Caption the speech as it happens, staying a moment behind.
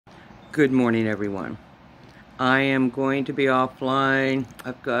Good morning, everyone. I am going to be offline.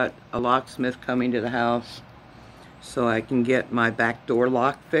 I've got a locksmith coming to the house so I can get my back door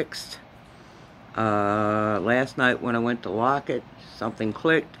lock fixed. Last night when I went to lock it, something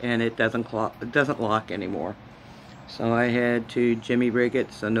clicked and it doesn't lock anymore. So I had to jimmy rig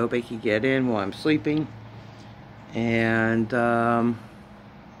it so nobody could get in while I'm sleeping. And I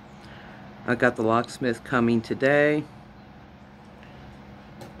got the locksmith coming today.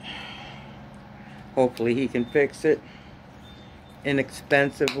 Hopefully he can fix it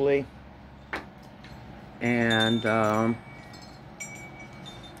inexpensively, and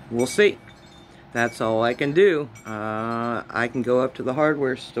we'll see. That's all I can do. I can go up to the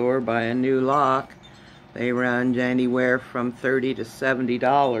hardware store, buy a new lock. They run anywhere from $30 to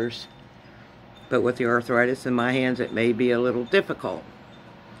 $70, but with the arthritis in my hands it may be a little difficult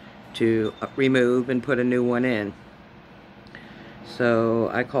to remove and put a new one in. So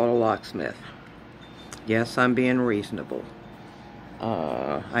I called a locksmith. Yes, I'm being reasonable.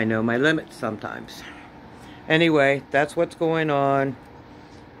 I know my limits sometimes. Anyway, that's what's going on.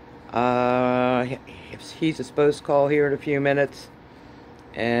 He's supposed to call here in a few minutes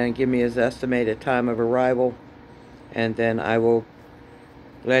and give me his estimated time of arrival, and then I will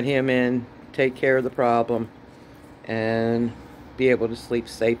let him in, take care of the problem, and be able to sleep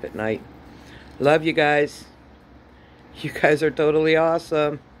safe at night. Love you guys. You guys are totally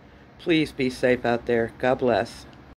awesome. Please be safe out there. God bless.